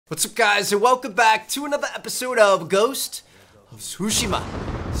What's up, guys, and welcome back to another episode of Ghost of Tsushima.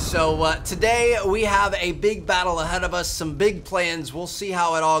 So today we have a big battle ahead of us, some big plans. We'll see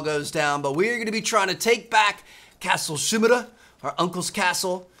how it all goes down, but we're going to be trying to take back Castle Shimura, our uncle's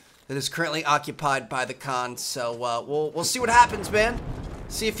castle that is currently occupied by the Khan. So we'll see what happens, man.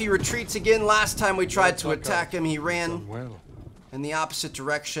 See if he retreats again. Last time we tried to attack him, he ran in the opposite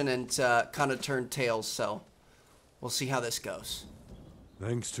direction and kind of turned tails. So we'll see how this goes.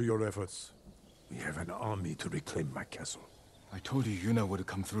 Thanks to your efforts, we have an army to reclaim my castle. I told you Yuna would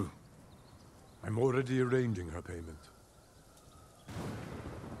come through. I'm already arranging her payment.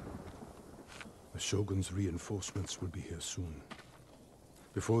 The Shogun's reinforcements will be here soon.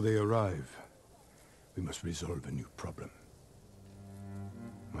 Before they arrive, we must resolve a new problem.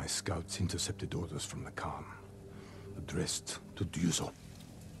 My scouts intercepted orders from the Khan, addressed to Ryuzo.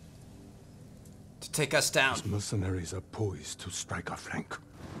 To take us down. His mercenaries are poised to strike our flank.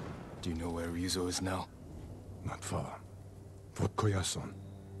 Do you know where Ryuzo is now? Not far. Fort Koyasan.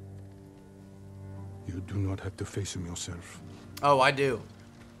 You do not have to face him yourself. Oh, I do.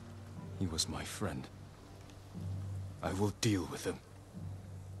 He was my friend. I will deal with him.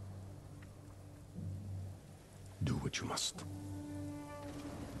 Do what you must.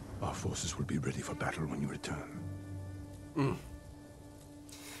 Our forces will be ready for battle when you return.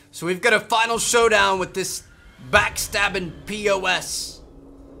 So we've got a final showdown with this backstabbing POS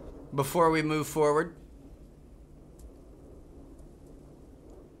before we move forward.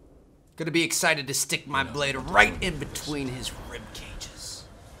 Gonna be excited to stick my blade right in between his rib cages.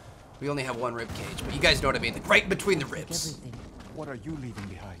 We only have one rib cage, but you guys know what I mean. Like right between the ribs. Everything. What are you leaving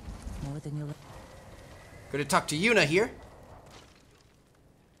behind? More than you'll... Gonna talk to Yuna here.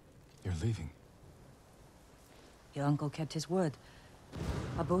 You're leaving. Your uncle kept his word.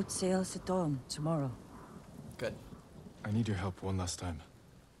 Our boat sails at dawn tomorrow. Good. I need your help one last time.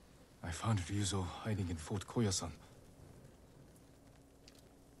 I found Ryuzo hiding in Fort Koyasan.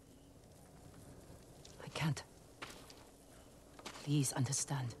 I can't. Please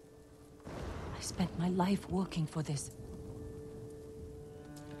understand. I spent my life working for this.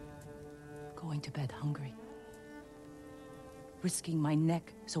 Going to bed hungry. Risking my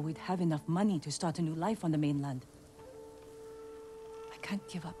neck so we'd have enough money to start a new life on the mainland. I can't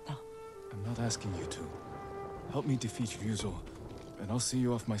give up now. I'm not asking you to. Help me defeat Ryuzo, and I'll see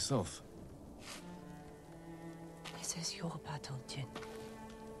you off myself. This is your battle, Jin.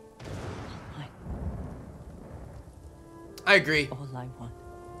 Not mine. I agree. All I want.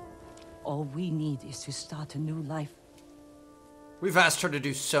 All we need is to start a new life. We've asked her to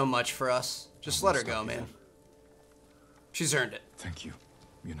do so much for us. Just let her go, man. She's earned it. Thank you,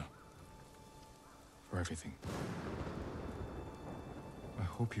 Yuna. For everything. I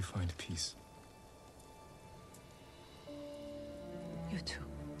hope you find peace. You too.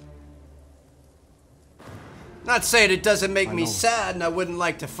 Not saying it doesn't make me know. sad and I wouldn't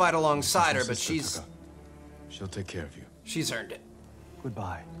like to fight alongside her, but Sister Taka. She'll take care of you. she's earned it.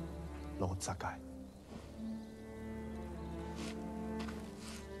 Goodbye, Lord Sakai.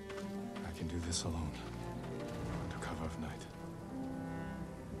 I can do this alone. Under cover of night.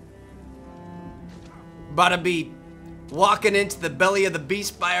 About to be walking into the belly of the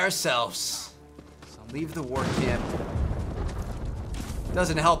beast by ourselves. Leave the war camp.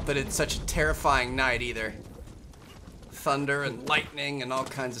 Doesn't help that it's such a terrifying night either. Thunder and lightning and all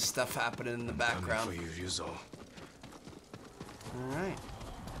kinds of stuff happening in the background. Coming for you, Ryuzo. Alright.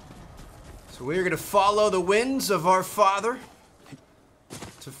 So we're gonna follow the winds of our father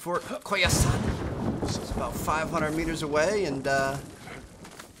to Fort Koyasan. It's about 500 meters away, and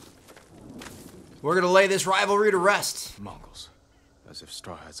we're gonna lay this rivalry to rest. Mongols. As if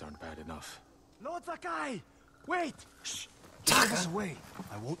straw hats aren't bad enough. Lord Sakai! Wait! Shh! Taka! Take us away.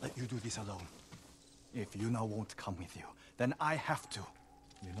 I won't let you do this alone. If Yuna won't come with you, then I have to.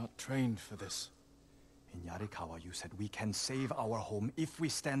 You're not trained for this. In Yarikawa, you said we can save our home if we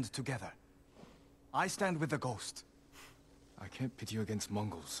stand together. I stand with the ghost. I can't pit you against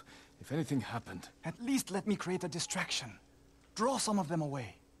Mongols. If anything happened... At least let me create a distraction. Draw some of them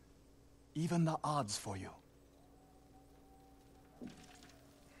away. Even the odds for you.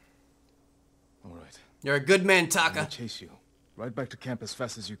 All right. You're a good man, I'm Taka. gonna chase you. Right back to camp as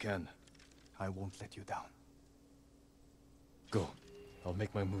fast as you can. I won't let you down. Go. I'll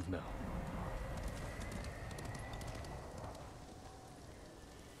make my move now.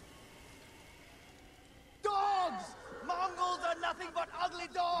 Dogs! Mongols are nothing but ugly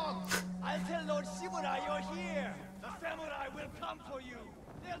dogs! I'll tell Lord Shimura you're here! The samurai will come for you!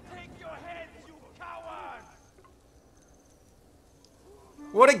 They'll take your heads, you coward!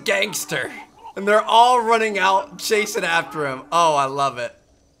 What a gangster. And they're all running out, chasing after him. Oh, I love it.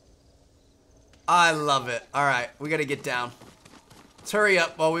 I love it. All right, we got to get down. Let's hurry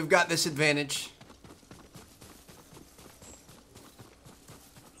up while we've got this advantage.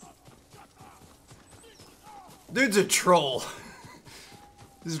 Dude's a troll.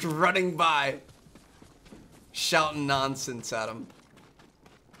 Just running by, shouting nonsense at him.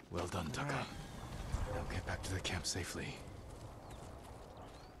 Well done, Tucker. Now get back to the camp safely.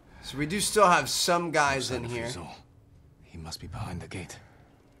 So we do still have some guys in here. He must be behind the gate.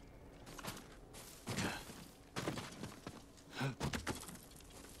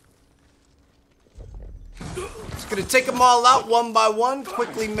 Just gonna take them all out one by one,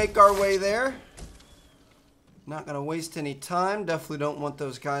 quickly make our way there. Not gonna waste any time. Definitely don't want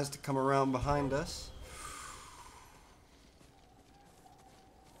those guys to come around behind us.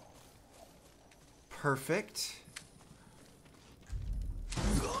 Perfect.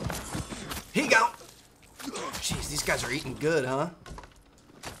 Here you go. Jeez, these guys are eating good, huh?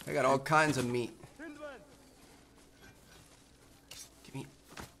 They got all kinds of meat. Give me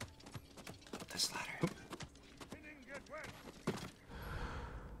this ladder.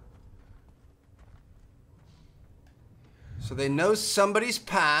 So they know somebody's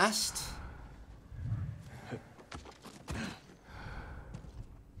passed.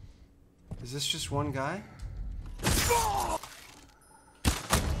 Is this just one guy?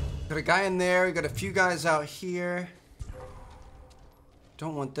 Got a guy in there, we got a few guys out here.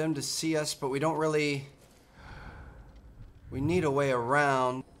 Don't want them to see us, but we don't really... We need a way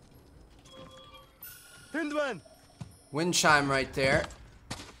around. Wind chime right there.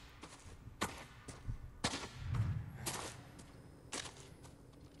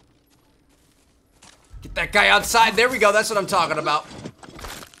 Get that guy outside. There we go. That's what I'm talking about.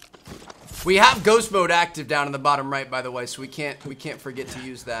 We have ghost mode active down in the bottom right, by the way, so we can't forget to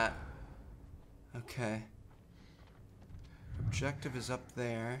use that. Okay. Objective is up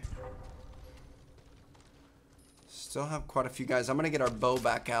there. Still have quite a few guys. I'm gonna get our bow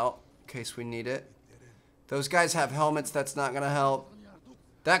back out in case we need it. Those guys have helmets. That's not gonna help.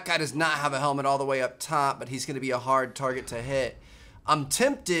 That guy does not have a helmet all the way up top, but he's gonna be a hard target to hit. I'm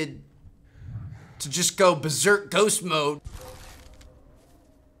tempted to just go berserk ghost mode.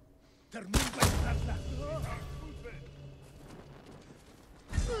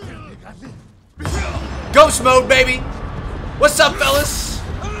 Ghost mode, baby. What's up, fellas?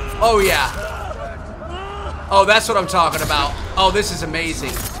 Oh, yeah. Oh, that's what I'm talking about. Oh, this is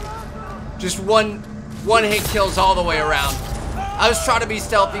amazing. Just one hit kills all the way around. I was trying to be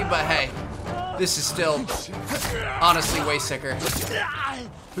stealthy, but hey, this is still honestly way sicker.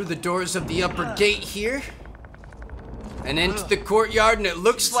 Through the doors of the upper gate here. And into the courtyard, and it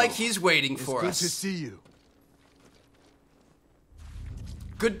looks like he's waiting for us. Good to see you.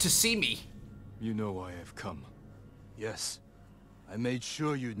 Good to see me. You know why I've come. Yes. I made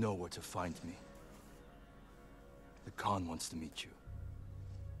sure you'd know where to find me. The Khan wants to meet you.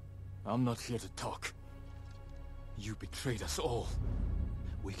 I'm not here to talk. You betrayed us all.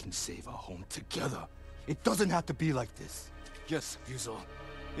 We can save our home together. It doesn't have to be like this. Yes, Ryuzo.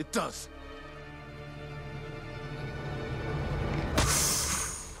 It does.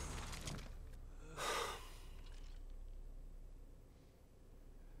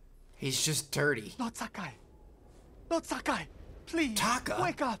 He's just dirty. Lord Sakai! Lord Sakai! Please! Taka?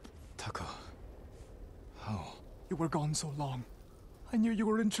 Wake up! Tucker. How? You were gone so long. I knew you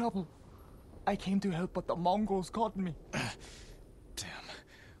were in trouble. I came to help, but the Mongols caught me. Damn.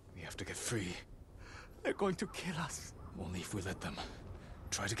 We have to get free. They're going to kill us. Only if we let them.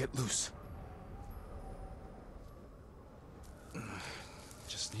 Try to get loose.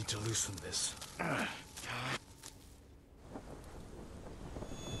 Just need to loosen this.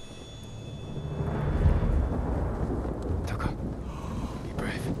 Tucker, be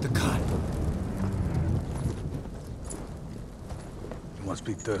brave. The Khan. You must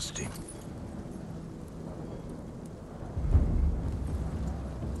be thirsty.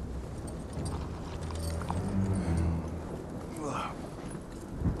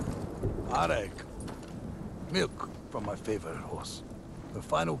 Arek. Milk from my favorite horse. The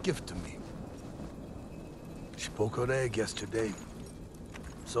final gift to me. She broke her egg yesterday,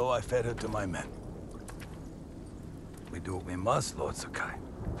 so I fed her to my men. We do what we must, Lord Sakai.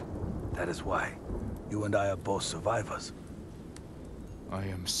 That is why you and I are both survivors. I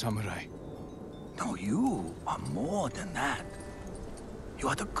am samurai. No, you are more than that. You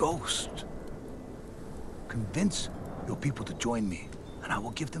are the ghost. Convince your people to join me, and I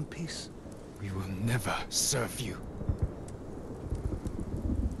will give them peace. We will never serve you.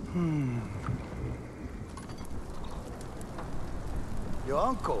 Your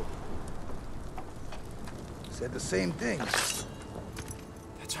uncle said the same thing.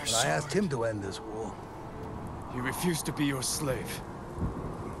 That's It's our But I asked sword. him to end this war. He refused to be your slave.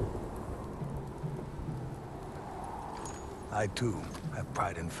 I too have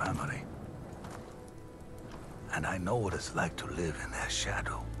pride in family. And I know what it's like to live in their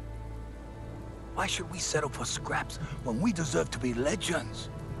shadow. Why should we settle for scraps when we deserve to be legends?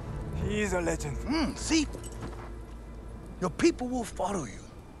 He is a legend. See? Your people will follow you.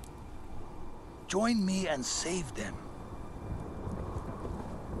 Join me and save them.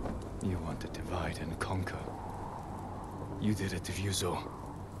 You want to divide and conquer. You did it to Ryuzo.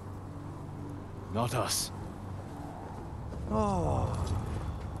 Not us. Oh.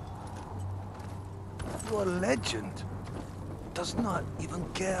 Your legend does not even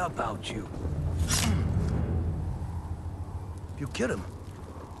care about you. If you kill him,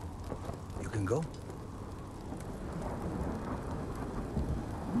 you can go.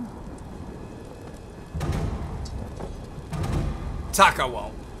 Taka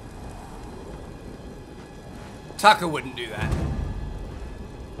won't. Taka wouldn't do that.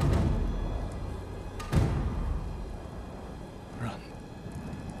 Run.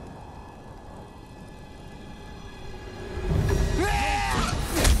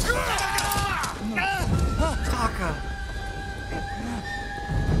 Taka.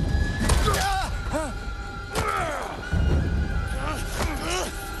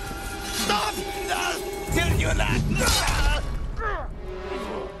 Stop! Tell you that!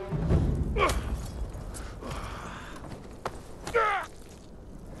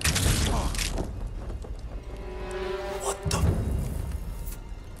 What the?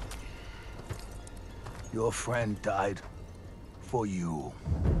 Your friend died for you.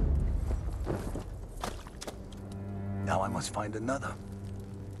 Now I must find another.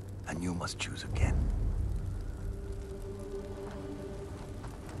 And you must choose again.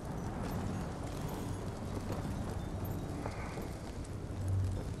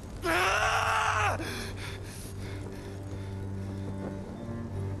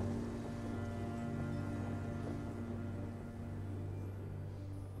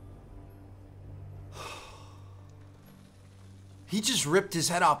 He just ripped his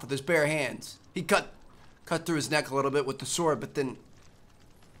head off with his bare hands. He cut through his neck a little bit with the sword, but then...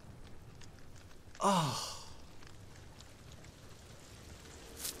 Oh.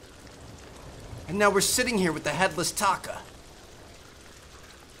 And now we're sitting here with the headless Taka.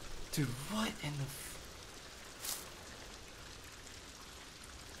 Dude, what in the...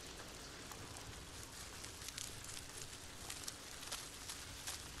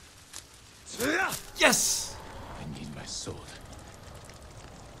 Yes! I need my sword.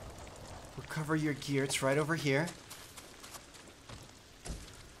 Recover your gear. It's right over here.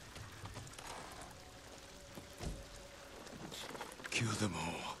 Kill them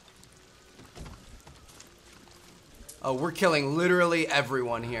all. Oh, we're killing literally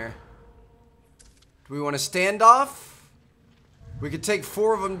everyone here. Do we want to stand off? We could take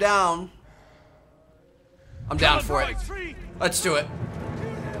 4 of them down. I'm down for it. Let's do it.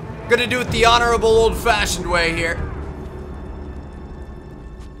 Gonna do it the honorable old-fashioned way here.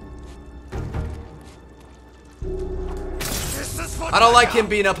 I don't like him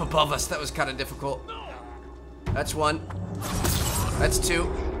being up above us. That was kind of difficult. That's 1. That's 2.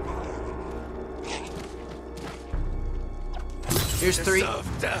 Here's 3.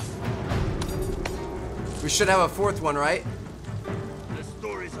 We should have a 4th one, right? The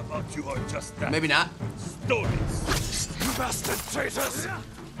stories about you are just that. Maybe not. Stories. You bastard traitors!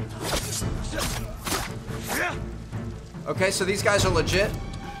 Okay, so these guys are legit.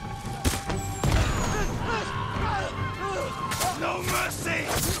 No mercy.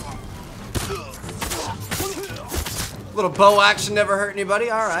 Little bow action never hurt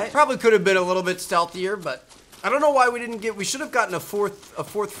anybody. All right. Probably could have been a little bit stealthier, but I don't know why we didn't get. We should have gotten a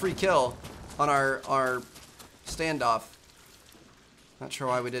fourth free kill on our standoff. Not sure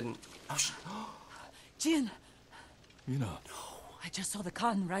why we didn't. Oh shit. Jin, You know. I just saw the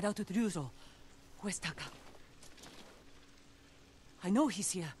Khan ride out with Ryuzo. Where's Taka? I know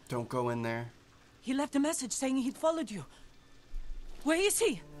he's here. Don't go in there. He left a message saying he'd followed you. Where is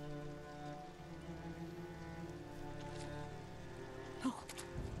he? No.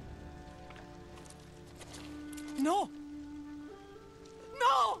 No!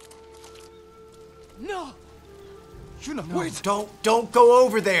 No! No! You know. No, Wait. don't go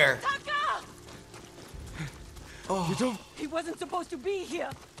over there. Taka! You don't. He wasn't supposed to be here.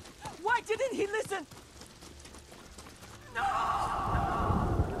 Why didn't he listen? No!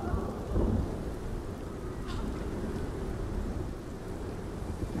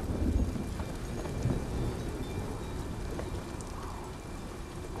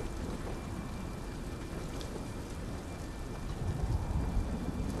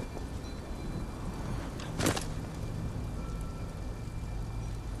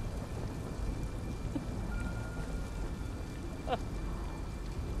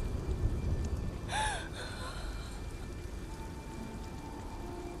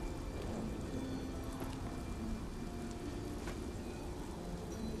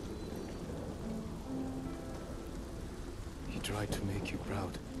 tried to make you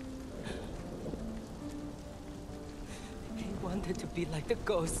proud. He wanted to be like the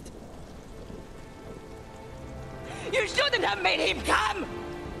ghost. You shouldn't have made him come!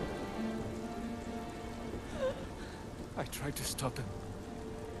 I tried to stop him.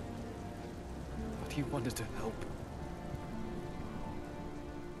 But he wanted to help.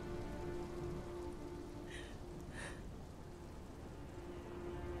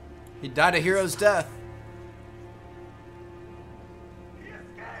 He died a hero's death.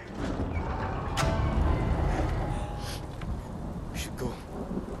 We should go.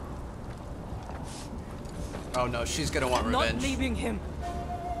 Oh no, she's gonna want Not revenge. leaving him.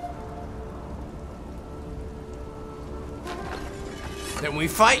 Then we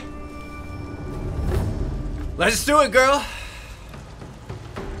fight. Let's do it, girl.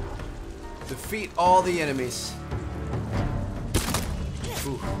 Defeat all the enemies.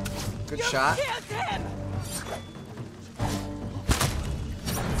 Ooh, good shot.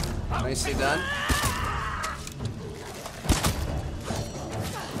 Nicely done.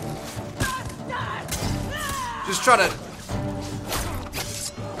 Just try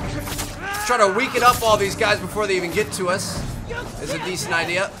to weaken up all these guys before they even get to us. Is a decent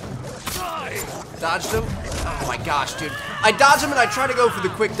idea. Dodged him. Oh my gosh, dude. I dodge him and I try to go for the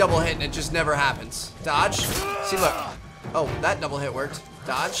quick double hit and it just never happens. Dodge. See, look. Oh, that double hit worked.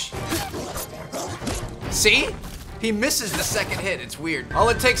 Dodge. See? He misses the second hit. It's weird. All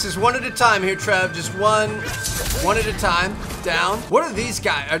it takes is one at a time here, Trev. Just one at a time. Down. What are these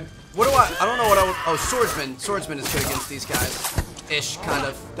guys? What do I don't know what oh, swordsman. Swordsman is good against these guys. Ish, kind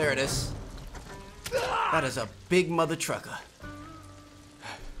of. There it is. That is a big mother trucker.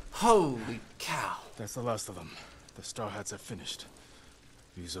 Holy cow. That's the last of them. The Star Hats have finished.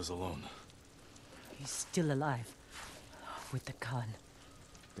 Ryuzo's alone. He's still alive. With the Khan.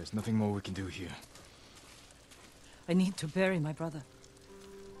 There's nothing more we can do here. I need to bury my brother.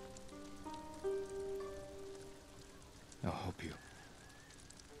 I'll help you.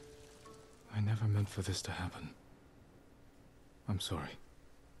 I never meant for this to happen. I'm sorry.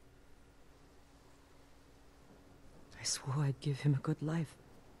 I swore I'd give him a good life.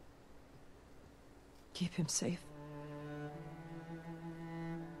 Keep him safe.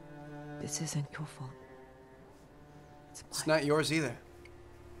 This isn't your fault. It's not yours either.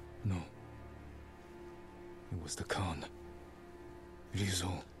 No. It was the Khan.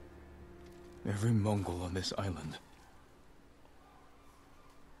 Ryuzo. Every Mongol on this island.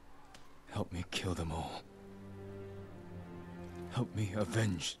 Help me kill them all. Help me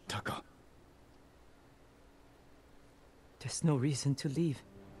avenge Taka. There's no reason to leave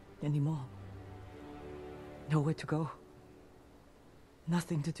anymore. Nowhere to go.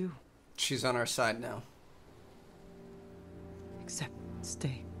 Nothing to do. She's on our side now. Except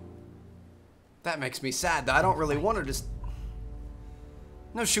stay. That makes me sad, though. I don't really want her to...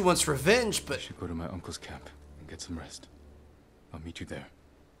 No, she wants revenge, I but... should go to my uncle's camp and get some rest. I'll meet you there.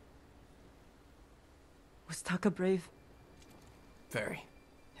 Was Taka brave Very.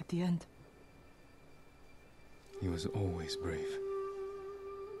 at the end? He was always brave.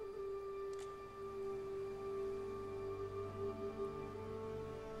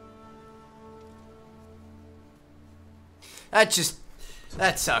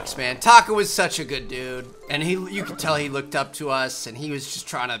 That sucks, man. Taka was such a good dude, and you could tell he looked up to us, and he was just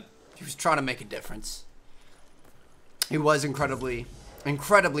trying to make a difference. He was incredibly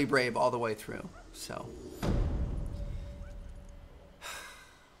brave all the way through. So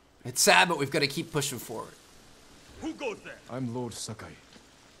it's sad, but we've got to keep pushing forward. Who goes there? I'm Lord Sakai.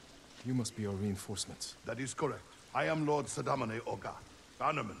 You must be our reinforcements. That is correct. I am Lord Sadamane Oga,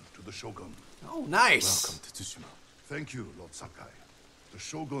 bannerman to the Shogun. Oh, nice. Welcome to Tsushima. Thank you, Lord Sakai. The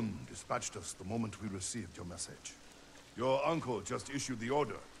Shogun dispatched us the moment we received your message. Your uncle just issued the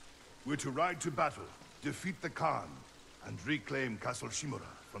order. We're to ride to battle, defeat the Khan, and reclaim Castle Shimura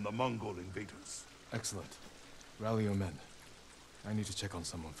from the Mongol invaders. Excellent. Rally your men. I need to check on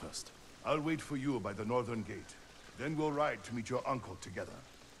someone first. I'll wait for you by the northern gate. Then we'll ride to meet your uncle together.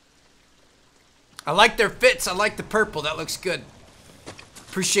 I like their fits. I like the purple. That looks good.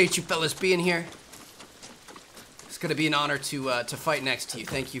 Appreciate you fellas being here. It's gonna be an honor to fight next to you.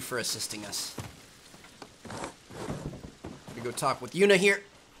 Thank you for assisting us. We go talk with Yuna here.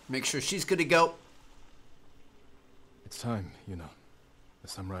 Make sure she's good to go. It's time, Yuna. The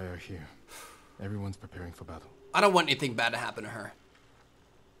samurai are here. Everyone's preparing for battle. I don't want anything bad to happen to her.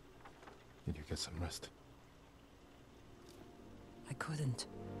 Did you get some rest? I couldn't.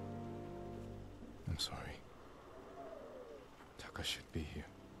 I'm sorry. Taka should be here.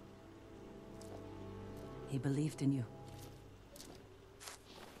 He believed in you.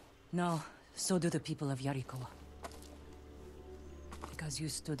 No, so do the people of Yarikawa. because you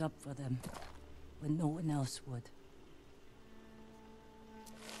stood up for them when no one else would.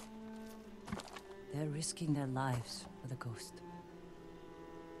 They're risking their lives for the Ghost.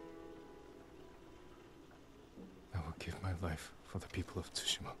 I will give my life for the people of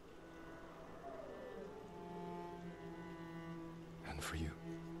Tsushima. And for you.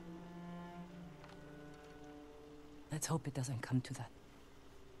 Let's hope it doesn't come to that.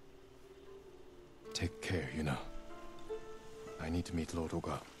 Take care, you know. I need to meet Lord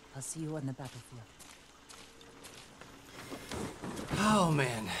Oga. I'll see you on the battlefield. Oh,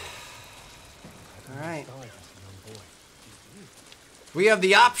 man. Alright. We have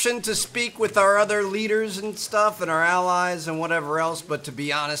the option to speak with our other leaders and stuff and our allies and whatever else, but to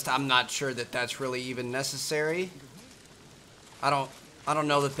be honest, I'm not sure that that's really even necessary. I don't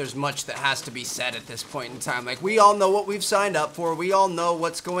know that there's much that has to be said at this point in time. Like, we all know what we've signed up for. We all know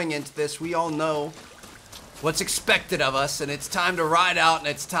what's going into this. We all know what's expected of us, and it's time to ride out, and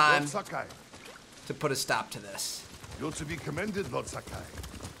it's time to put a stop to this. You're to be commended, Lord Sakai.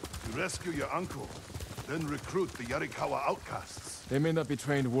 You rescue your uncle, then recruit the Yarikawa outcasts. They may not be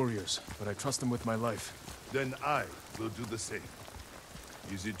trained warriors, but I trust them with my life. Then I will do the same.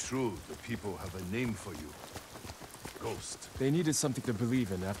 Is it true the people have a name for you? Ghost. They needed something to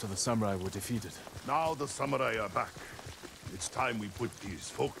believe in after the samurai were defeated. Now the samurai are back. It's time we put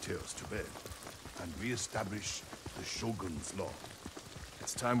these folktales to bed and re-establish the Shogun's law.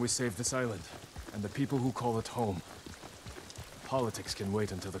 It's time we save this island, and the people who call it home. Politics can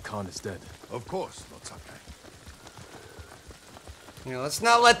wait until the Khan is dead. Of course, Lord Sakai. You know, let's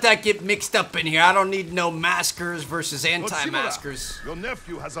not let that get mixed up in here. I don't need no maskers versus anti-maskers. Your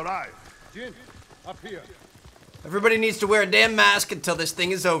nephew has arrived. Jin, up here. Everybody needs to wear a damn mask until this thing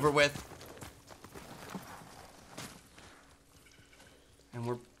is over with. And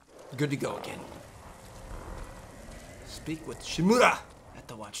we're good to go again. Speak with Shimura at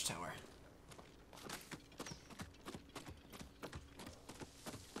the watchtower.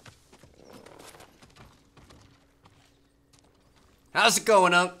 How's it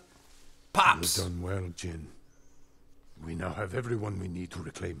going, Unc? Pops. You've done well, Jin. We now have everyone we need to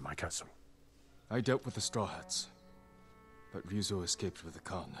reclaim my castle. I dealt with the Straw Hats, but Ryuzo escaped with the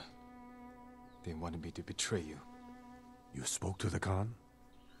Khan. They wanted me to betray you. You spoke to the Khan?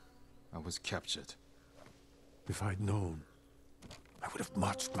 I was captured. If I'd known, I would have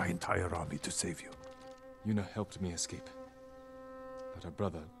marched my entire army to save you. Yuna helped me escape. But her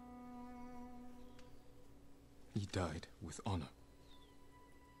brother... he died with honor.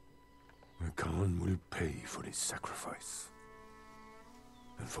 The Khan will pay for his sacrifice.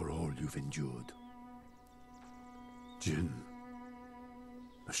 And for all you've endured. Jin,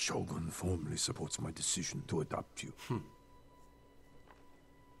 the Shogun formally supports my decision to adopt you.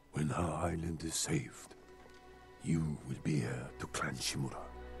 When our island is saved, you will be heir to Clan Shimura.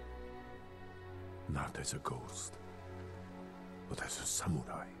 Not as a ghost, but as a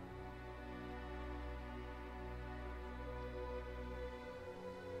samurai.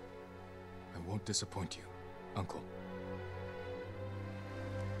 I won't disappoint you, Uncle.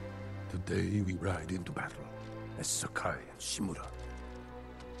 Today we ride into battle as Sakai and Shimura.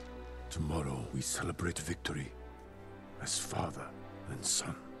 Tomorrow we celebrate victory as father and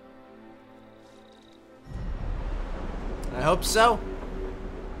son. I hope so.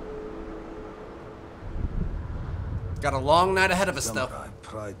 Got a long night ahead of us, though. Samurai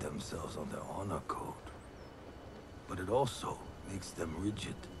pride themselves on their honor code. But it also makes them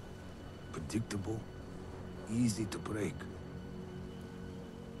rigid, predictable, easy to break.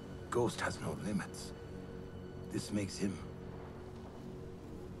 Ghost has no limits. This makes him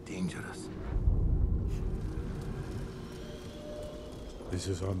dangerous. This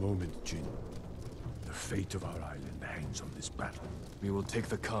is our moment, Jin. The fate of our island hangs on this battle. We will take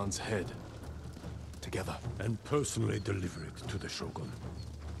the Khan's head. Together. And personally deliver it to the Shogun.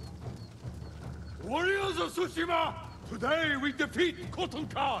 Warriors of Tsushima! Today we defeat Khotun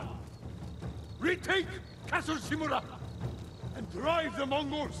Khan! Retake Castle Shimura! And drive the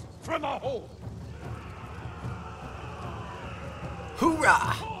Mongols from our home!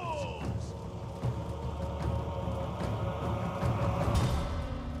 Hoorah!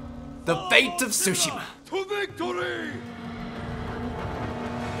 The fate of Tsushima. To victory!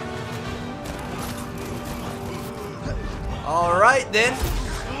 All right then.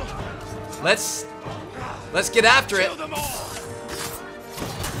 Let's get after it. Kill them all!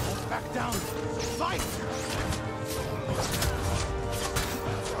 Back down! Fight!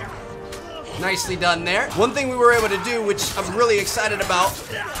 Nicely done there. One thing we were able to do, which I'm really excited about,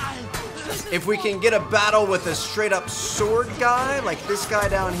 if we can get a battle with a straight up sword guy, like this guy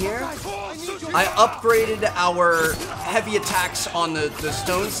down here. I upgraded our heavy attacks on the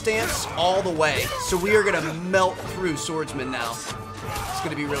stone stance all the way. So we are gonna melt through swordsmen now. It's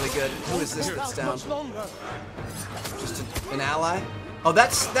gonna be really good. Who is this that's down? Just an ally? Oh,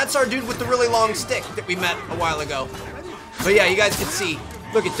 that's our dude with the really long stick that we met a while ago. But yeah, you guys can see.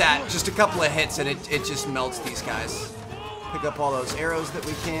 Look at that. Just a couple of hits and it just melts these guys. Pick up all those arrows that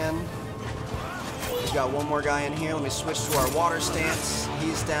we can. We've got one more guy in here. Let me switch to our water stance.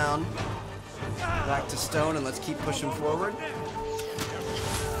 He's down. Back to stone, and let's keep pushing forward.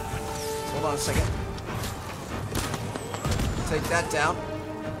 Hold on a second. Take that down.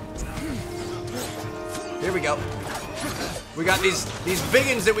 Here we go. We got these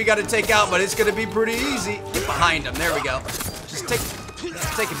biggins that we got to take out, but it's gonna be pretty easy. Get behind him. There we go. Just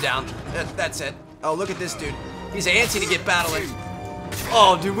take him down. That's it. Oh, look at this dude. He's antsy to get battling.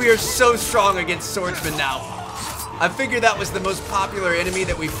 Oh, dude, we are so strong against swordsmen now. I figured that was the most popular enemy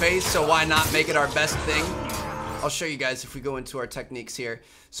that we face, so why not make it our best thing? I'll show you guys if we go into our techniques here.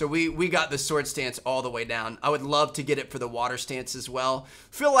 So we got the sword stance all the way down. I would love to get it for the water stance as well.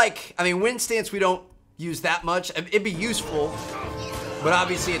 Feel like, I mean, wind stance we don't use that much. It'd be useful, but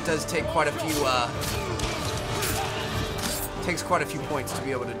obviously it does take quite a few, takes quite a few points to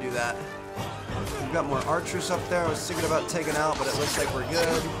be able to do that. We've got more archers up there. I was thinking about taking out, but it looks like we're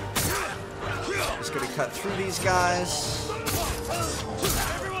good. Just gonna cut through these guys.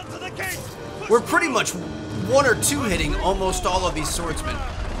 We're pretty much one or two hitting almost all of these swordsmen.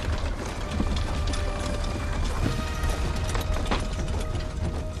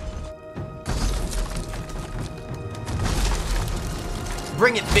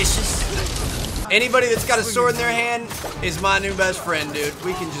 Bring it, vicious. Anybody that's got a sword in their hand is my new best friend, dude.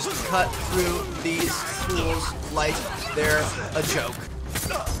 We can just cut through these fools like they're a joke.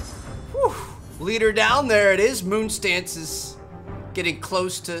 Whew. Leader down, there it is. Moon stance is getting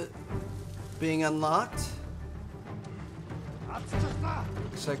close to being unlocked.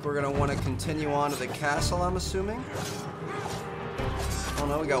 Looks like we're gonna want to continue on to the castle, I'm assuming. Oh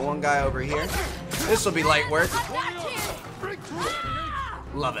no, we got one guy over here. This will be light work.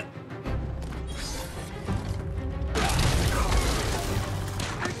 Love it.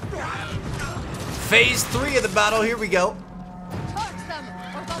 Phase 3 of the battle, here we go.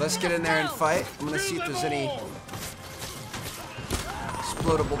 Let's get in there and fight. I'm gonna see if there's any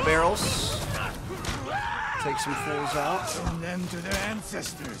explodable barrels. Take some fools out. Send them to their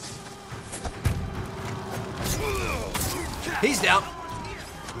ancestors. He's down.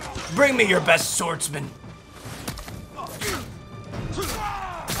 Bring me your best swordsman.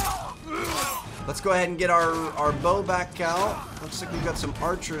 Let's go ahead and get our bow back out. Looks like we've got some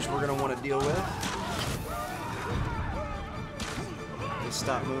archers we're gonna want to deal with. They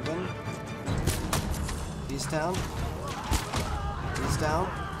stop moving. He's down. He's down.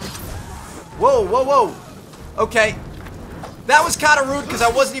 Whoa, whoa, whoa. Okay. That was kind of rude because I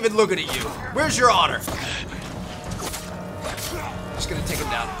wasn't even looking at you. Where's your honor? Just gonna take him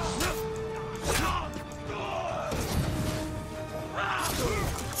down.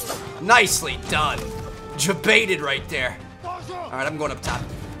 Nicely done. Jebaited right there. Alright, I'm going up top.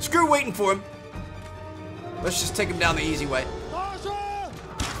 Screw waiting for him. Let's just take him down the easy way.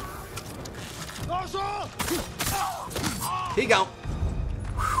 He gone.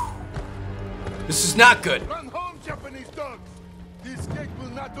 This is not good. Run home, Japanese dogs. This gate will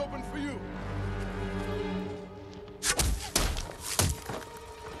not open for you.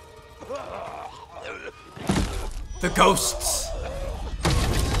 The ghosts.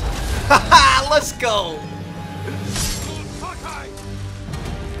 Haha, let's go.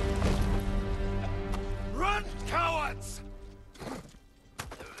 Run, cowards!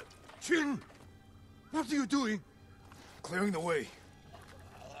 Jin, what are you doing? Clearing the way.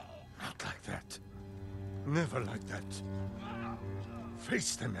 Not like that. Never like that.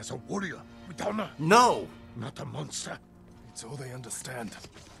 Face them as a warrior with honor. No. Not a monster. It's all they understand.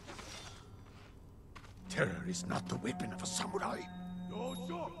 Terror is not the weapon of a samurai.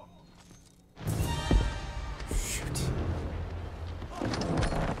 Shoot.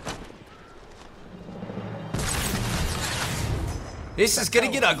 This is gonna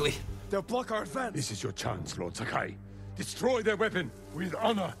get ugly. They'll block our advance. This is your chance, Lord Sakai. Destroy their weapon with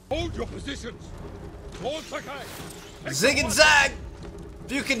honor. Hold your positions. Lord Sakai. Zig and zag.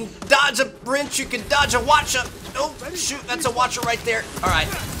 If you can dodge a wrench, you can dodge a watcher. Oh, shoot, that's a watcher right there. All right.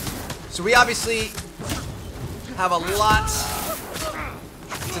 So we obviously have a lot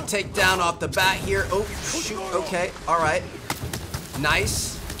to take down off the bat here. Oh, shoot, okay, all right.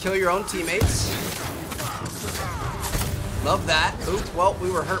 Nice. Kill your own teammates. Love that. Oop, well, we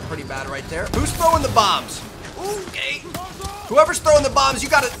were hurt pretty bad right there. Who's throwing the bombs? Okay. Whoever's throwing the bombs, you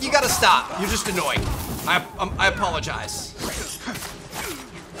gotta stop. You're just annoying. I apologize.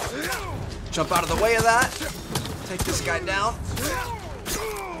 Jump out of the way of that. Take this guy down.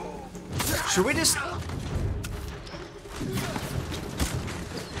 Should we just...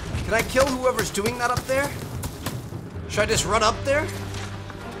 Can I kill whoever's doing that up there? Should I just run up there?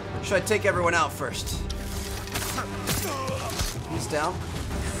 Should I take everyone out first? He's down.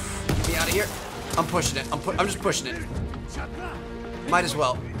 Get me out of here. I'm pushing it. I'm just pushing it. Might as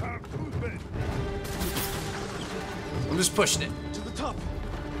well. I'm just pushing it. To the top.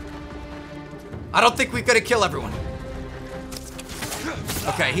 I don't think we've got to kill everyone.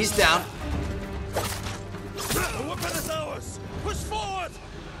 Okay, he's down. The weapon is ours. Push forward.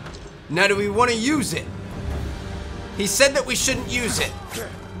 Now, do we want to use it? He said that we shouldn't use it.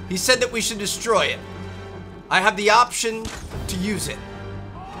 He said that we should destroy it. I have the option to use it.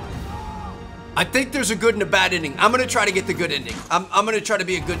 I think there's a good and a bad ending. I'm gonna try to get the good ending. I'm gonna try to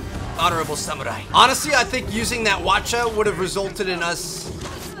be a good, honorable samurai. Honestly, I think using that wacha would have resulted in us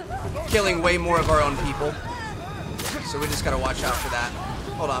killing way more of our own people. So we just gotta watch out for that.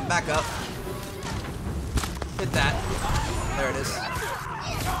 Hold on, back up. Hit that. There it is.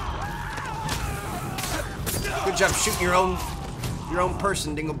 Good job shooting your own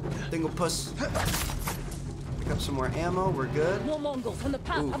person, dingle puss. Pick up some more ammo. We're good. No Mongols on the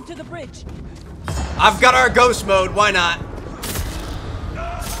path up to the bridge. I've got our ghost mode. Why not?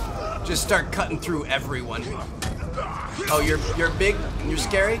 Just start cutting through everyone. Oh, you're big and you're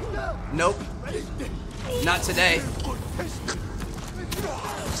scary? Nope. Not today.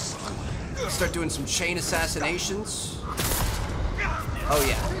 Start doing some chain assassinations. Oh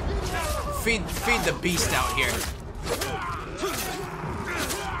yeah. Feed the beast out here.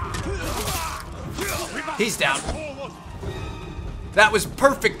 He's down. That was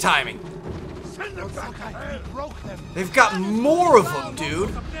perfect timing. They've got more of them,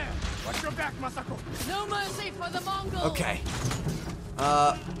 dude. No mercy for the Mongols. Okay.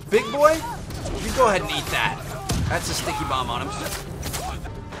 Big boy, you go ahead and eat that. That's a sticky bomb on him.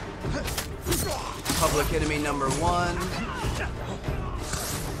 Public enemy number 1.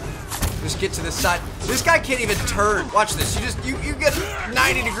 Just get to the side. This guy can't even turn. Watch this. You get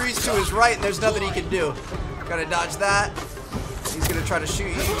 90 degrees to his right and there's nothing he can do. Gotta dodge that. He's gonna try to shoot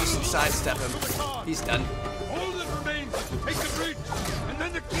you. Just sidestep him. He's done. All that remains is to take the bridge, and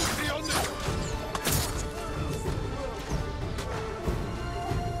then the keep beyond it.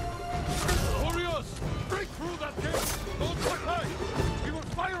 Warriors, break through that gate. Lord Sakai, we will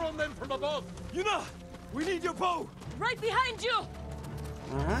fire on them from above. Yuna, we need your bow. Right behind you.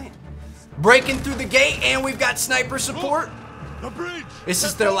 All right. Breaking through the gate, and we've got sniper support. The bridge. This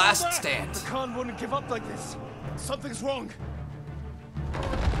is their last stand. The Khan wouldn't give up like this. Something's wrong.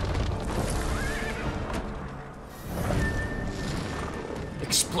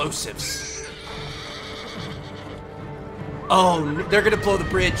 Explosives. Oh, they're gonna blow the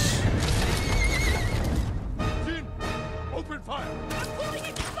bridge. Jin, open fire. I'm pulling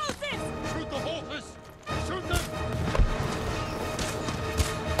explosives. Shoot the horses. Shoot them.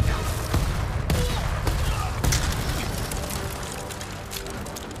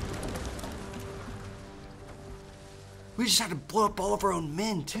 We just had to blow up all of our own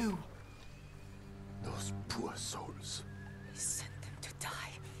men, too. Those poor souls. We sent them to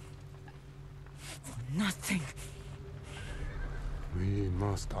die. For nothing. We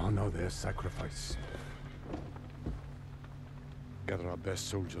must honor their sacrifice. Gather our best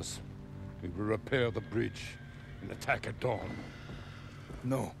soldiers. We will repair the bridge and attack at dawn.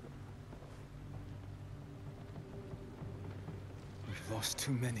 No. We've lost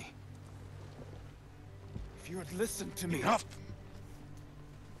too many. If you had listened to me... Enough!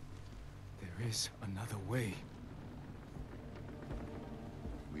 There is another way.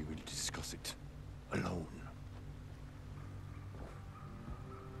 We will discuss it alone.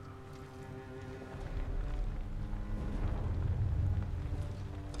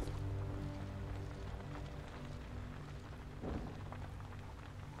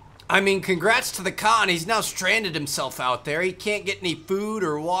 I mean, congrats to the Khan. He's now stranded himself out there. He can't get any food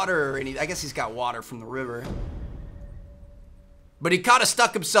or water or any... I guess he's got water from the river. But he kind of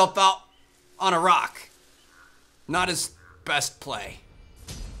stuck himself out on a rock. Not his best play.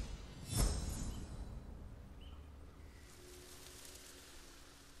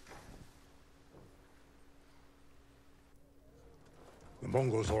 The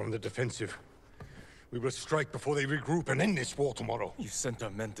Mongols are on the defensive. We will strike before they regroup and end this war tomorrow. You sent our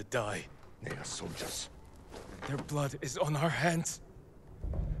men to die. They are soldiers. Their blood is on our hands.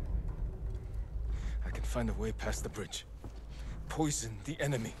 I can find a way past the bridge. poison the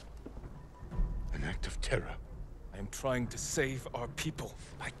enemy. An act of terror. I am trying to save our people.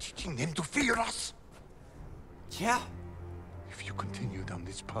 By teaching them to fear us. Yeah. If you continue down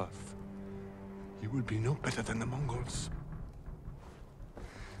this path, you will be no better than the Mongols.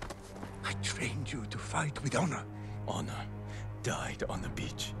 I trained you to fight with honor. Honor died on the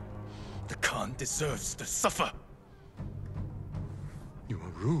beach. The Khan deserves to suffer. You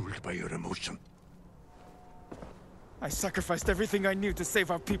are ruled by your emotion. I sacrificed everything I knew to save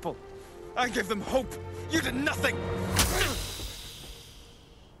our people. I gave them hope. You did nothing.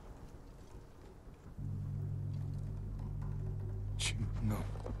 No.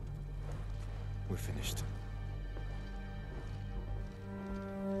 We're finished.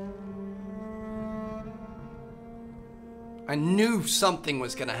 I knew something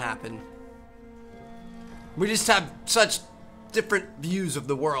was gonna happen. We just have such different views of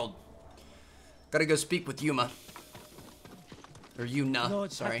the world. Gotta go speak with Yuma. Or Yuna,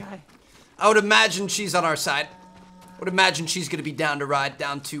 Lord sorry. Sakai. I would imagine she's on our side. I would imagine she's gonna be down to ride,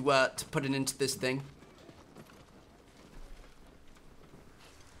 down to put it into this thing.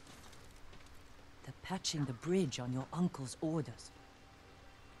 They're patching the bridge on your uncle's orders.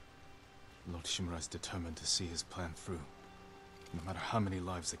 Lord Shimura is determined to see his plan through, no matter how many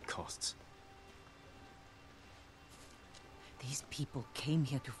lives it costs. These people came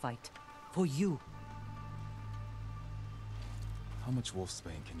here to fight. For you. How much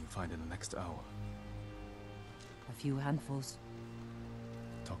wolfsbane can you find in the next hour? A few handfuls.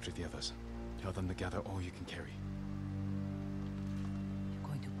 Talk to the others. Tell them to gather all you can carry. You're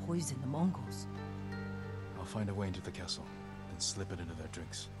going to poison the Mongols. I'll find a way into the castle, then slip it into their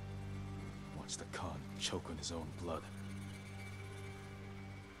drinks. Watch the Khan choke on his own blood.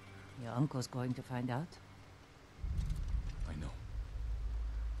 Your uncle's going to find out. I know.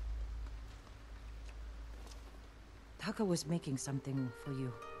 Taka was making something for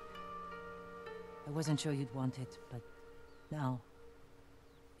you. I wasn't sure you'd want it, but now,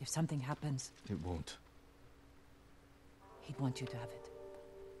 if something happens... It won't. He'd want you to have it.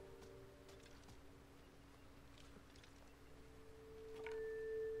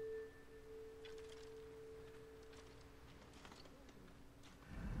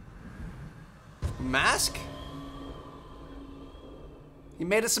 Mask? He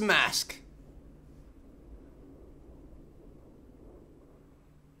made us a mask.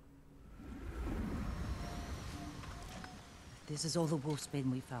 This is all the wolfsbane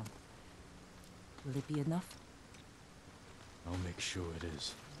we found. Will it be enough? I'll make sure it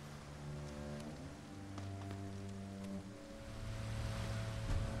is.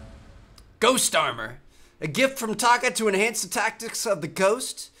 Ghost armor. A gift from Taka to enhance the tactics of the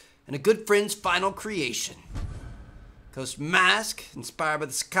ghost, and a good friend's final creation. Ghost mask, inspired by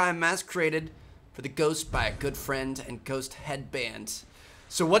the Sakai mask created for the ghost by a good friend, and ghost headband.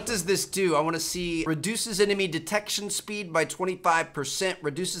 So what does this do? I want to see. Reduces enemy detection speed by 25%,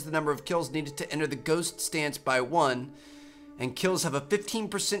 reduces the number of kills needed to enter the ghost stance by 1, and kills have a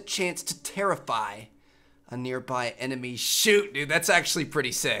 15% chance to terrify a nearby enemy. Shoot, dude, that's actually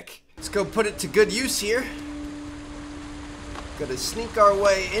pretty sick. Let's go put it to good use here. Gotta sneak our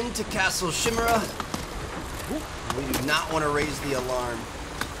way into Castle Shimura. We do not want to raise the alarm.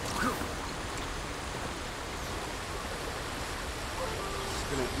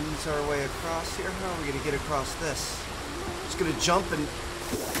 Gonna ease our way across here. How are we gonna get across this? Just gonna jump and...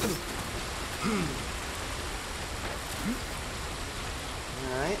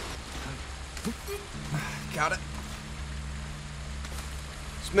 Alright. Got it.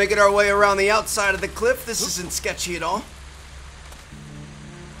 Just making our way around the outside of the cliff. This isn't sketchy at all.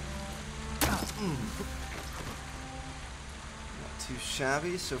 Not too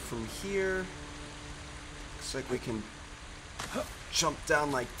shabby. So from here, looks like we can jump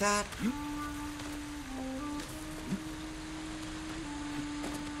down like that.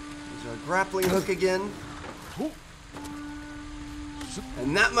 There's our grappling hook again.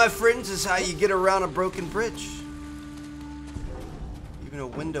 And that, my friends, is how you get around a broken bridge. Even a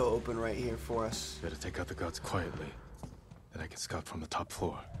window open right here for us. Better take out the guards quietly, then I can scout from the top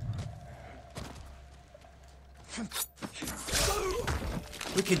floor.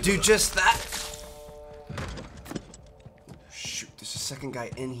 We could do just that. Shoot, there's a second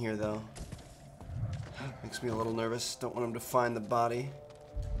guy in here, though. Makes me a little nervous. Don't want him to find the body.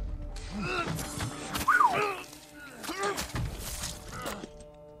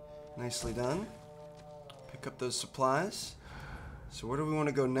 Nicely done. Pick up those supplies. So where do we want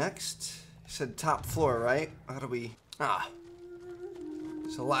to go next? You said top floor, right? How do we... Ah.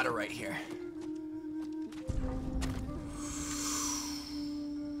 There's a ladder right here.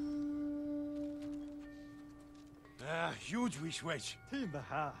 huge wish wedge.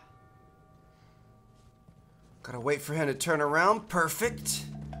 Gotta wait for him to turn around. Perfect.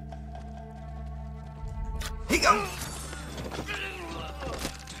 Here you go.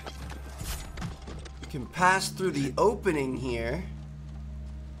 We can pass through the opening here.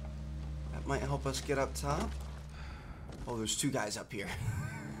 That might help us get up top. Oh, there's two guys up here.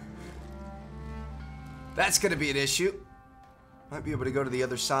 That's gonna be an issue. Might be able to go to the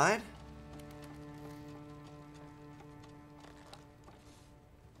other side.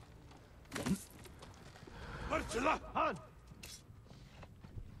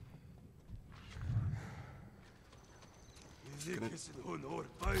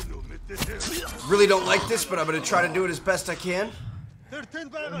 Really don't like this, but I'm gonna try to do it as best I can.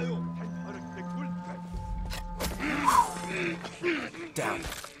 Down.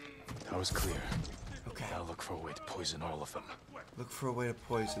 That was clear. Okay. Now look for a way to poison all of them. Look for a way to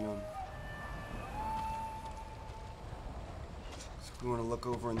poison them. So we want to look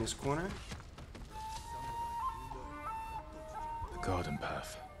over in this corner. The garden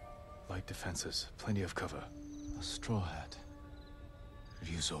path. Light defenses, plenty of cover. A straw hat.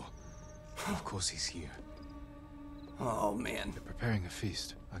 Ryuzo. Of course he's here. Oh, man. They're preparing a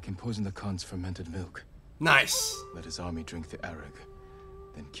feast. I can poison the Khan's fermented milk. Nice. Let his army drink the arag,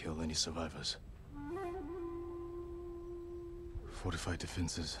 then kill any survivors. Fortified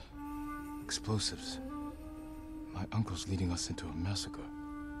defenses. Explosives. My uncle's leading us into a massacre.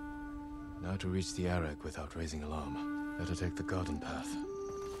 Now to reach the arag without raising alarm. Better take the garden path.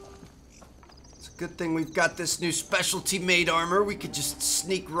 It's a good thing we've got this new specialty made armor. We could just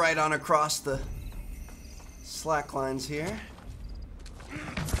sneak right on across the slack lines here.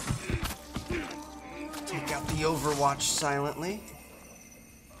 Take out the Overwatch silently.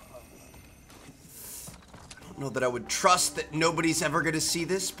 I don't know that I would trust that nobody's ever going to see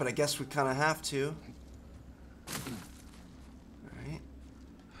this, but I guess we kind of have to. Alright.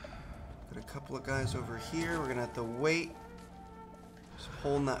 Got a couple of guys over here. We're going to have to wait. Just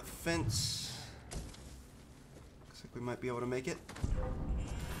holding that fence. Looks like we might be able to make it.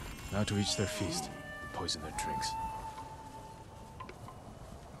 Now to reach their feast. Poison their drinks.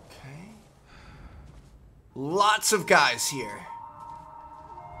 Okay. Lots of guys here.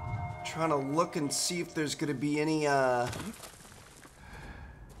 Trying to look and see if there's gonna be any like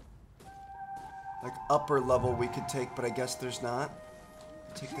upper level we could take, but I guess there's not.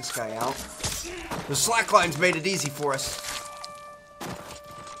 Take this guy out. The slack lines made it easy for us.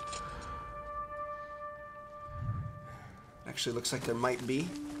 Actually looks like there might be.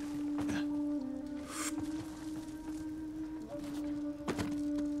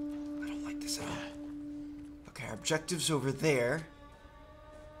 Okay, our objective's over there.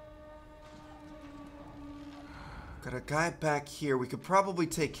 Got a guy back here. We could probably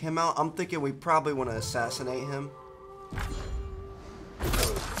take him out. I'm thinking we probably want to assassinate him.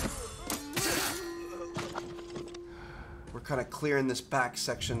 We're kind of clearing this back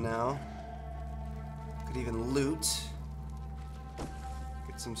section now. Could even loot.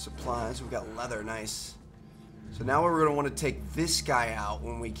 Get some supplies. We've got leather, nice. So now we're going to want to take this guy out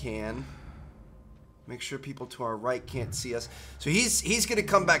when we can. Make sure people to our right can't see us. So he's going to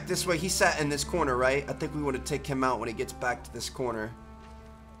come back this way. He sat in this corner, right? I think we want to take him out when he gets back to this corner.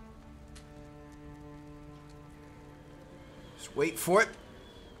 Just wait for it.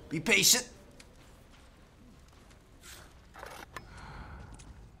 Be patient.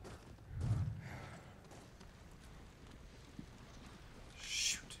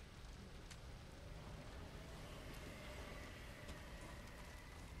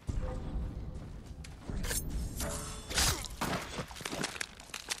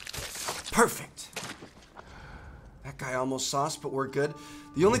 Perfect. That guy almost saw us, but we're good.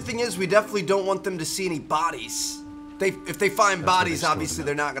 The only thing is, we definitely don't want them to see any bodies. If they find bodies, obviously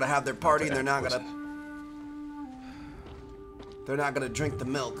they're not gonna have their party, and they're not gonna drink the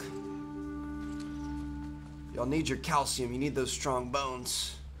milk. Y'all need your calcium. You need those strong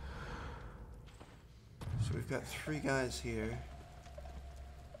bones. So we've got 3 guys here.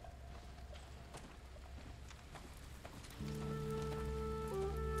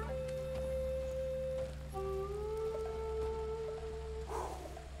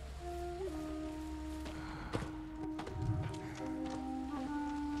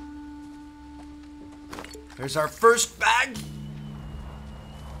 There's our first bag.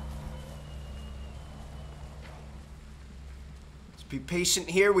 Let's be patient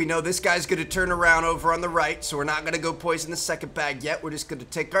here. We know this guy's going to turn around over on the right, so we're not going to go poison the second bag yet. We're just going to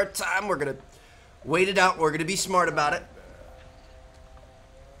take our time. We're going to wait it out. We're going to be smart about it.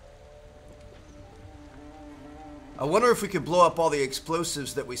 I wonder if we could blow up all the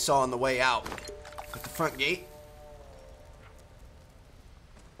explosives that we saw on the way out at the front gate.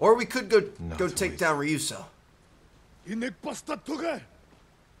 Or we could go Not take down Ryuso.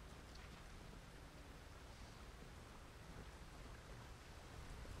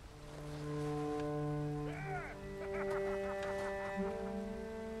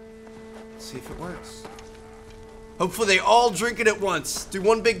 See if it works. Hopefully they all drink it at once. Do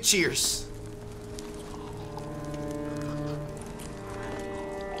one big cheers.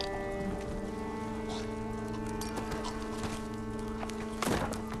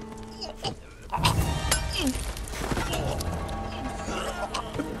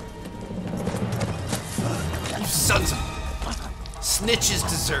 You sons of snitches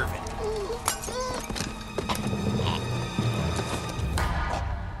deserve it.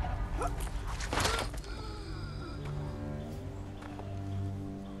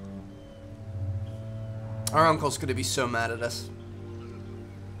 Our uncle's gonna be so mad at us.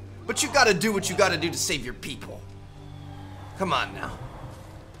 But you gotta do what you gotta do to save your people. Come on now.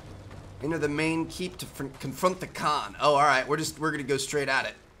 Enter the main keep to confront the Khan. Oh, alright, we're gonna go straight at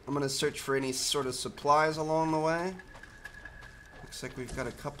it. I'm gonna search for any sort of supplies along the way. Looks like we've got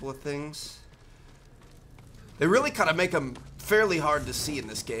a couple of things. They really kind of make them fairly hard to see in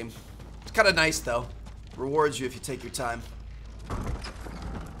this game. It's kind of nice though. Rewards you if you take your time.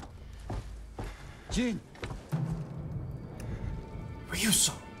 Jin!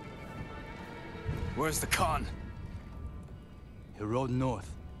 Ryuso! Where's the Khan? He rode north.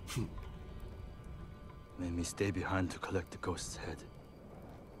 Made me stay behind to collect the ghost's head.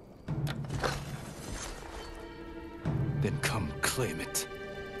 Then come claim it.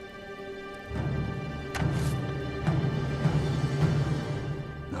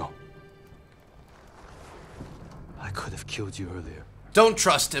 No. I could have killed you earlier. Don't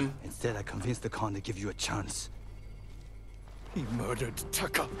trust him. Instead, I convinced the Khan to give you a chance. He murdered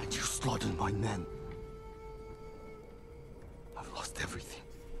Taka, and you slaughtered my men. I've lost everything.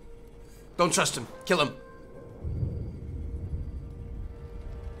 Don't trust him. Kill him.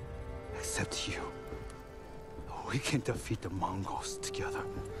 Except you. We can defeat the Mongols together.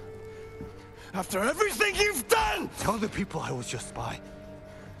 After everything you've done! Tell the people I was your spy.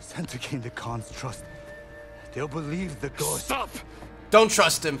 Sent to gain the Khan's trust. They'll believe the ghost. Stop! Don't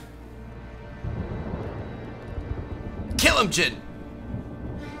trust him. Kill him, Jin!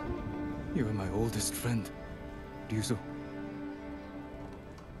 You were my oldest friend, Ryuzo.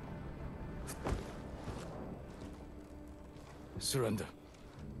 Surrender.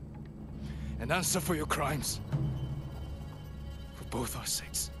 And answer for your crimes. For both our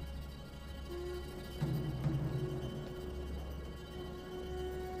sakes.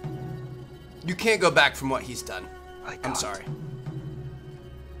 You can't go back from what he's done. I'm sorry.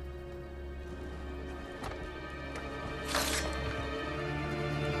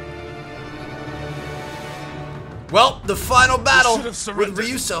 Well, the final battle with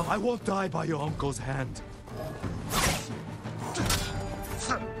Ryuso. I won't die by your uncle's hand.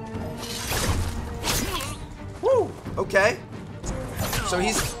 Woo! Okay. So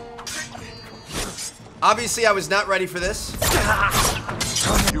he's... Obviously, I was not ready for this.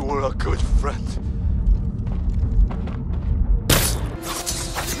 You were a good friend.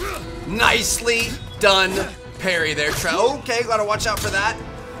 Nicely done parry there, Trev. Okay, gotta watch out for that.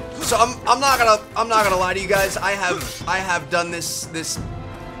 So I'm not gonna lie to you guys. I have done this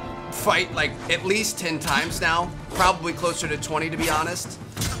fight like at least 10 times now, probably closer to 20 to be honest.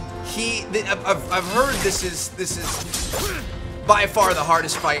 I've heard this is by far the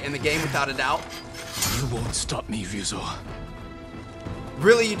hardest fight in the game without a doubt. You won't stop me, Ryuzo.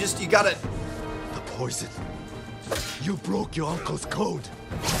 Really, you gotta. The poison. You broke your uncle's code.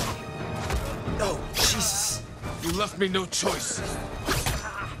 Oh, Jesus. You left me no choice.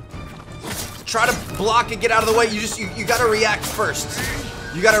 Try to block and get out of the way. You gotta react first.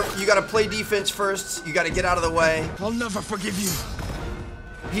 You gotta play defense first. You gotta get out of the way. I'll never forgive you.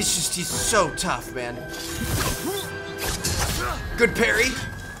 He's so tough, man. Good parry.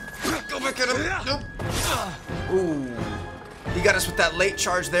 Go back at him. Nope. Ooh. He got us with that late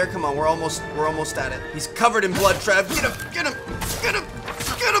charge there. Come on, we're almost at it. He's covered in blood, Trev. Get him! Get him! Get him!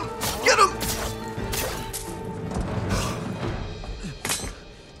 Get him! Get him!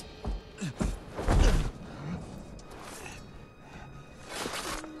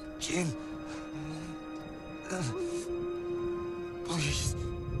 Jin. Please.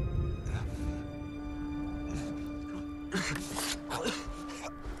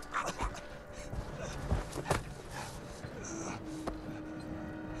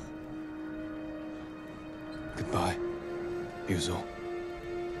 Goodbye, Ryuzo.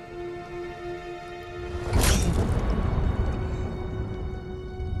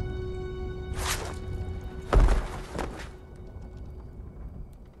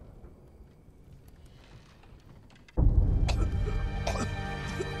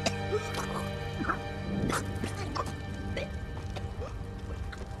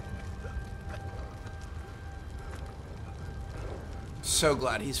 so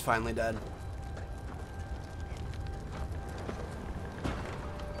glad he's finally dead.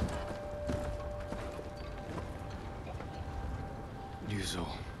 Yuzo.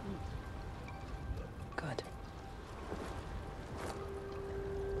 Good.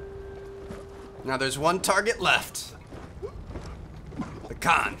 Now there's one target left. The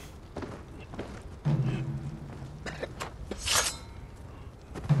Khan.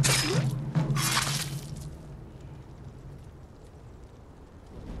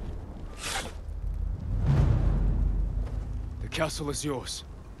 The castle is yours.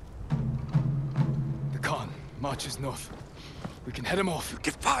 The Khan marches north. We can head him off. You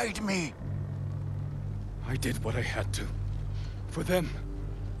defied me! I did what I had to. For them.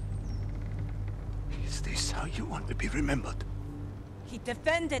 Is this how you want to be remembered? He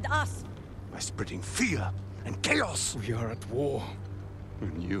defended us. By spreading fear and chaos? We are at war.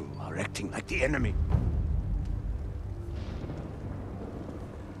 And you are acting like the enemy.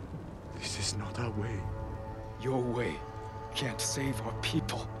 This is not our way. Your way can't save our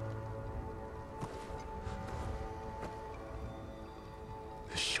people.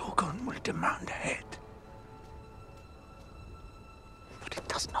 The Shogun will demand a head. But it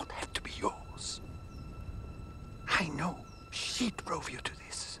does not have to be yours. I know she drove you to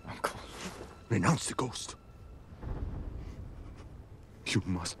this. Uncle. Renounce the ghost. You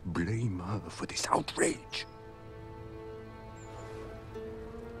must blame her for this outrage.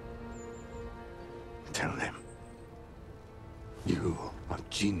 Tell them. You are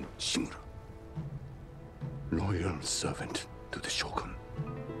Jin Shimura. Loyal servant to the Shogun.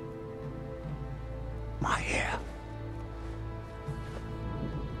 My heir.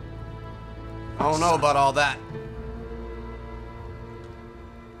 I don't know about all that.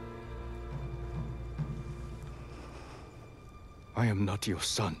 I am not your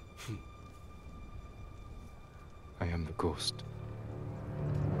son. I am the ghost.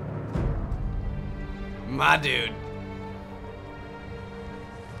 My dude.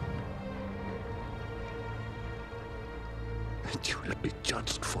 And you will be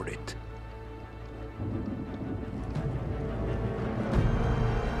judged for it.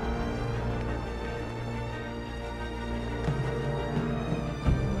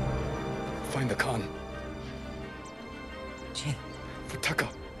 Find the Khan. Jin. Futaka.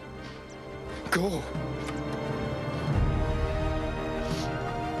 Go.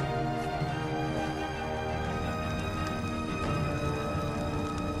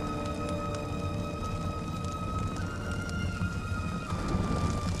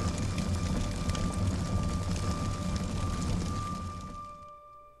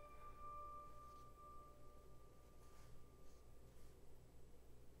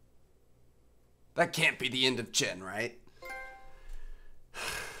 That can't be the end of Chen, right?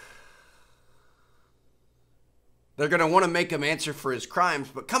 They're gonna want to make him answer for his crimes,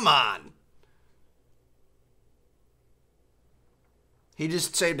 but come on! He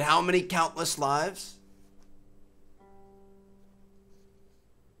just saved how many countless lives?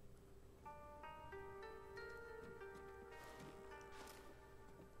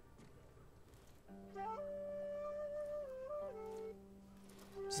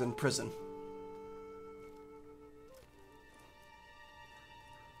 He's in prison.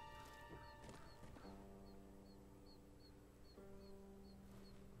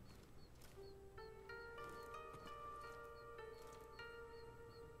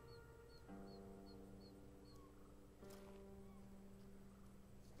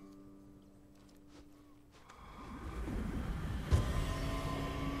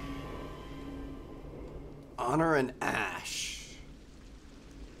 Honor and ash.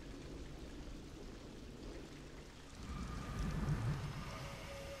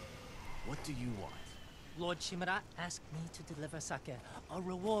 What do you want? Lord Shimura asked me to deliver Sake, a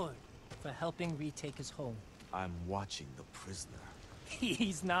reward for helping retake his home. I'm watching the prisoner.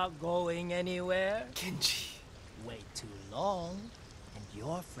 He's not going anywhere. Genji. Wait too long, and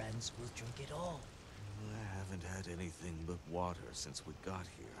your friends will drink it all. I haven't had anything but water since we got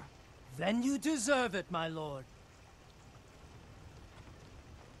here. Then you deserve it, my lord.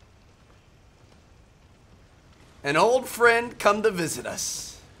 An old friend come to visit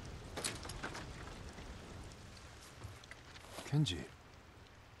us. Kenji,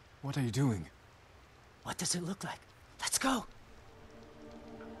 what are you doing? What does it look like? Let's go.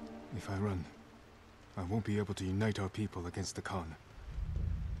 If I run, I won't be able to unite our people against the Khan.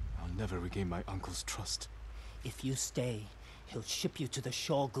 I'll never regain my uncle's trust. If you stay, he'll ship you to the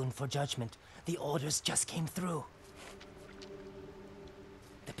Shogun for judgment. The orders just came through.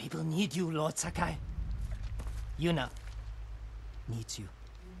 The people need you, Lord Sakai. Yuna needs you.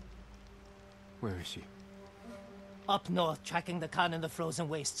 Where is she? Up north, tracking the Khan in the frozen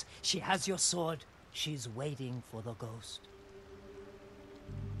wastes. She has your sword. She's waiting for the ghost.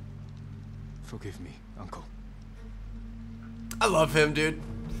 Forgive me, Uncle. I love him, dude.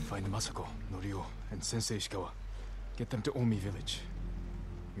 Find Masako, Norio, and Sensei Ishikawa. Get them to Omi village.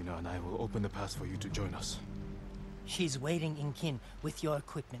 Yuna and I will open the pass for you to join us. She's waiting in Kin with your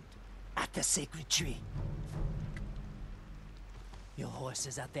equipment. At the sacred tree. Your horse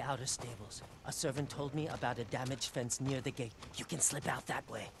is at the outer stables. A servant told me about a damaged fence near the gate. You can slip out that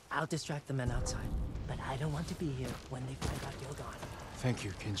way. I'll distract the men outside. But I don't want to be here when they find out you're gone. Thank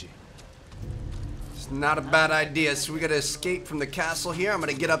you, Kenji. It's not a bad idea. So we gotta escape from the castle here. I'm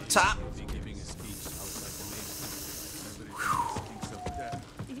gonna get up top.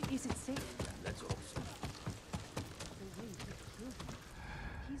 Is it safe?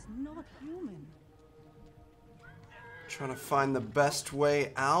 He's not human. Trying to find the best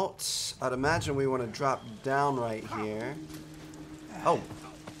way out. I'd imagine we want to drop down right here. Oh,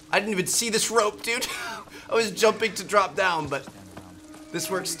 I didn't even see this rope, dude. I was jumping to drop down, but this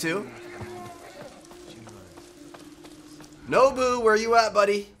works too. Nobu, where you at,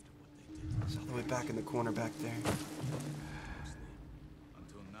 buddy? It's all the way back in the corner back there.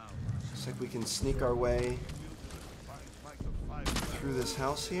 Looks like we can sneak our way through this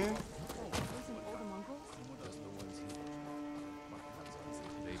house here.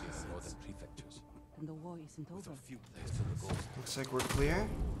 And the war isn't over. Looks like we're clear.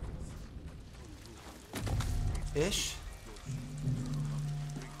 Ish.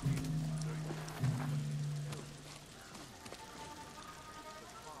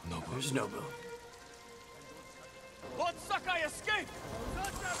 Nobu. There's Nobu. Lord Sakai escaped!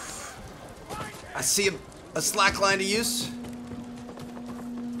 I see a slack line to use.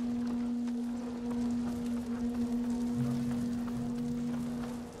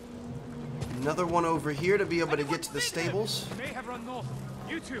 Another one over here to be able to get to the stables. They may have run north.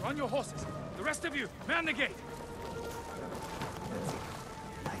 You two, on your horses. The rest of you, man the gate.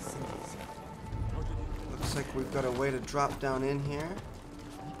 Looks like we've got a way to drop down in here.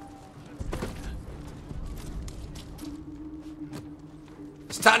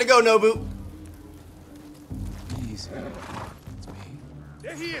 It's time to go, Nobu. Easy. It's me.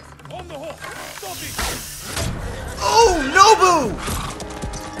 There he is, on the horse. Stop him! Oh, Nobu!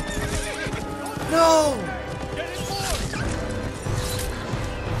 No!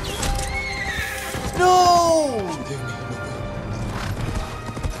 No! Forgive me, Nobu.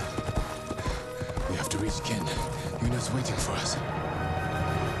 We have to reach Kin. Yuna's waiting for us.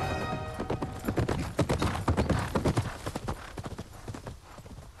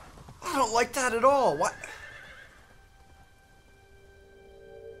 I don't like that at all. What?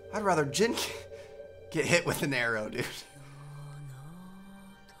 I'd rather Jin get hit with an arrow, dude.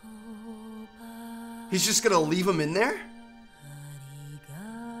 He's just gonna leave him in there?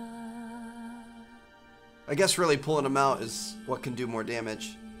 I guess really pulling him out is what can do more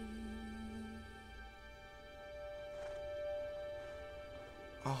damage.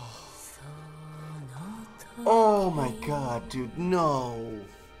 Oh. Oh my god, dude, no.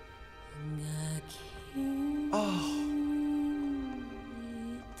 Oh.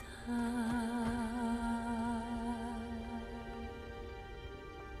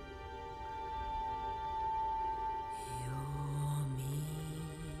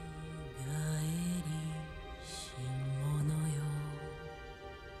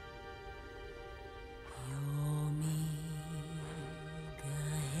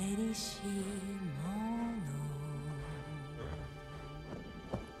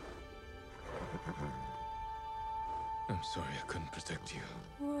 I'm sorry I couldn't protect you.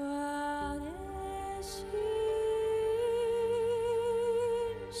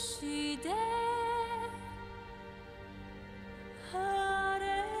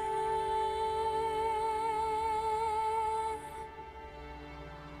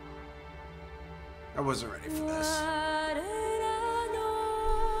 I wasn't ready for this.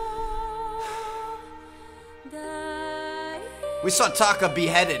 We saw Taka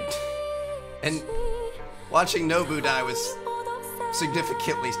beheaded, and watching Nobu die was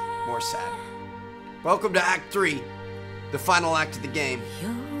significantly more sad. Welcome to Act 3, the final act of the game.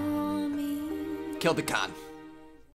 Kill the Khan.